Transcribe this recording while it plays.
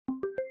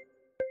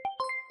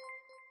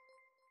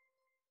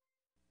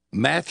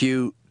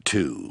Matthew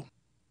 2.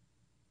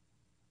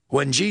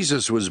 When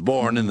Jesus was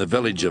born in the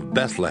village of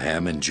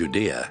Bethlehem in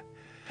Judea,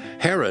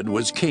 Herod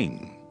was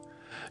king.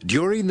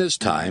 During this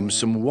time,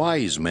 some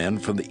wise men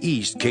from the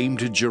east came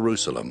to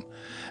Jerusalem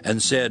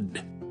and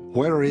said,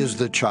 "Where is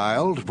the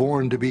child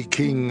born to be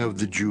king of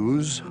the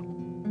Jews?"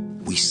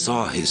 We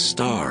saw his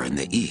star in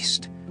the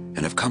east and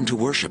have come to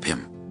worship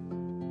him.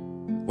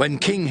 When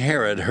King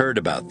Herod heard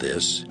about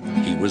this,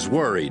 he was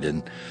worried,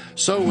 and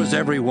so was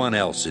everyone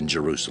else in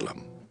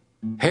Jerusalem.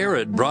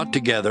 Herod brought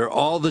together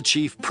all the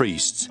chief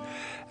priests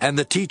and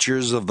the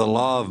teachers of the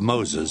law of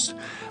Moses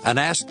and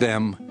asked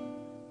them,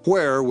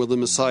 "Where will the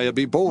Messiah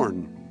be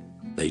born?"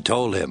 They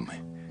told him,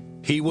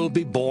 "He will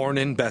be born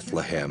in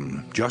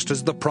Bethlehem, just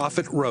as the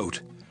prophet wrote.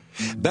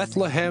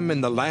 Bethlehem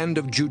in the land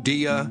of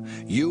Judea,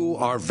 you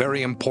are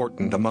very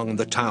important among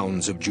the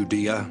towns of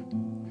Judea.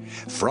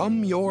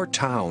 From your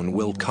town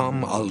will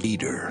come a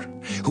leader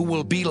who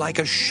will be like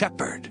a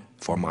shepherd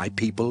for my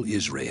people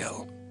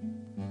Israel."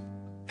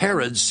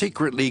 Herod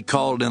secretly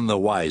called in the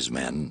wise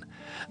men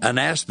and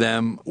asked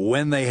them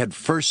when they had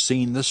first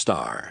seen the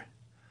star.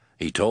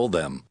 He told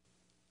them,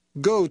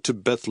 "Go to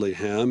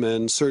Bethlehem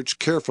and search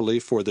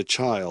carefully for the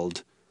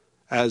child.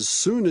 As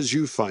soon as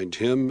you find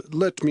him,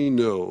 let me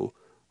know.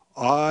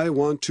 I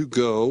want to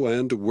go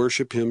and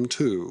worship him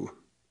too."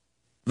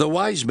 The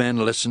wise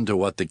men listened to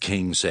what the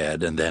king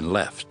said and then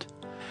left.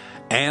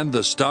 And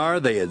the star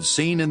they had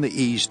seen in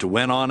the east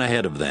went on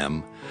ahead of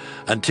them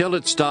until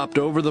it stopped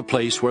over the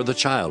place where the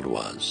child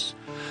was.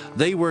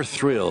 They were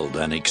thrilled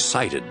and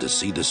excited to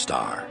see the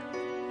star.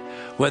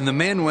 When the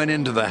men went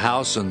into the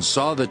house and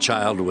saw the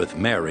child with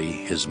Mary,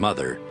 his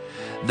mother,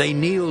 they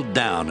kneeled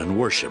down and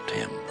worshipped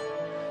him.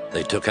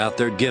 They took out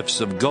their gifts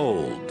of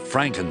gold,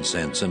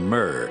 frankincense, and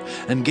myrrh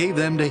and gave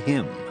them to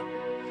him.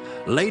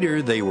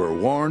 Later they were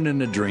warned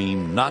in a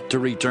dream not to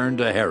return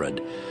to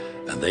Herod,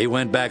 and they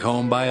went back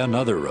home by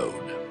another road.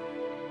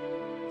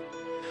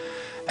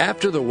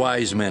 After the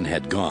wise men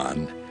had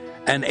gone,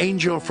 an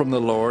angel from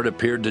the Lord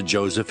appeared to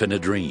Joseph in a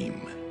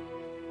dream.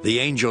 The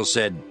angel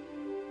said,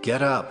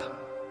 "Get up,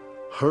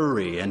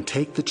 hurry and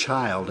take the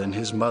child and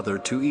his mother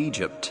to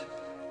Egypt.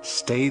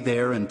 Stay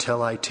there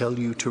until I tell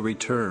you to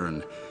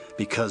return,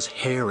 because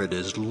Herod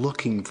is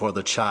looking for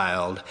the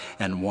child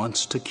and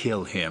wants to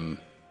kill him."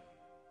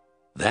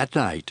 That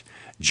night,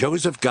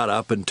 Joseph got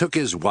up and took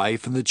his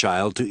wife and the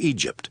child to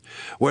Egypt,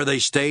 where they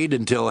stayed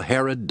until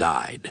Herod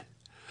died.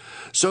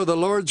 So the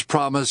Lord's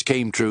promise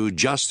came true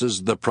just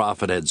as the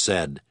prophet had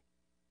said,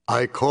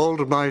 "I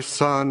called my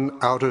son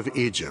out of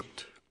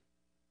Egypt."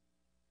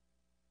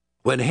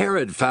 When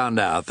Herod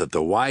found out that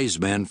the wise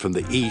men from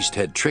the east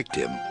had tricked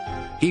him,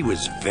 he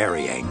was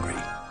very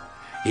angry.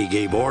 He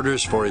gave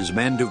orders for his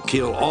men to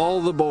kill all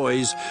the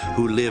boys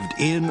who lived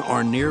in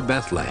or near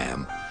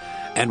Bethlehem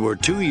and were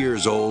 2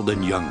 years old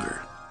and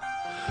younger.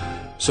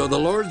 So the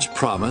Lord's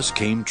promise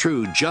came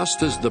true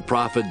just as the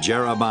prophet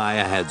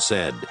Jeremiah had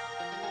said,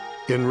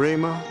 In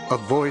Ramah, a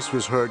voice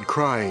was heard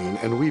crying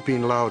and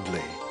weeping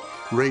loudly.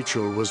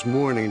 Rachel was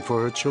mourning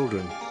for her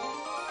children,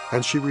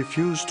 and she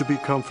refused to be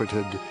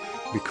comforted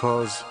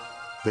because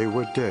they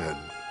were dead.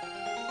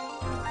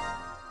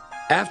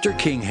 After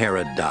King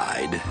Herod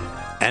died,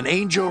 an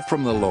angel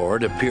from the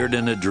Lord appeared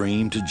in a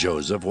dream to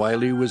Joseph while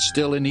he was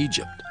still in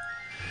Egypt.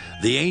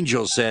 The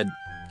angel said,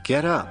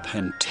 "Get up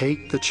and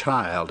take the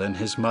child and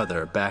his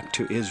mother back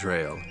to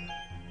Israel.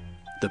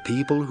 The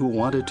people who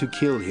wanted to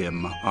kill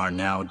him are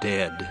now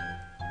dead."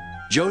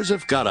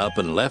 Joseph got up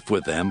and left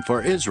with them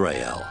for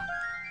Israel.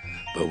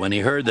 But when he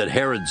heard that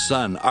Herod's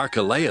son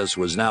Archelaus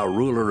was now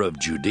ruler of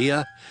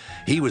Judea,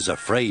 he was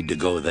afraid to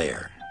go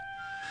there.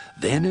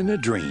 Then in a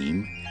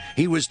dream,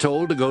 he was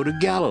told to go to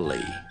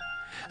Galilee,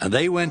 and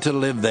they went to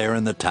live there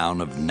in the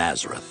town of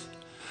Nazareth.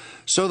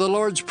 So the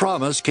Lord's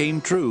promise came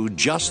true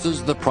just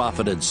as the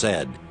prophet had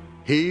said,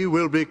 He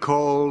will be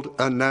called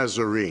a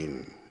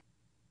Nazarene.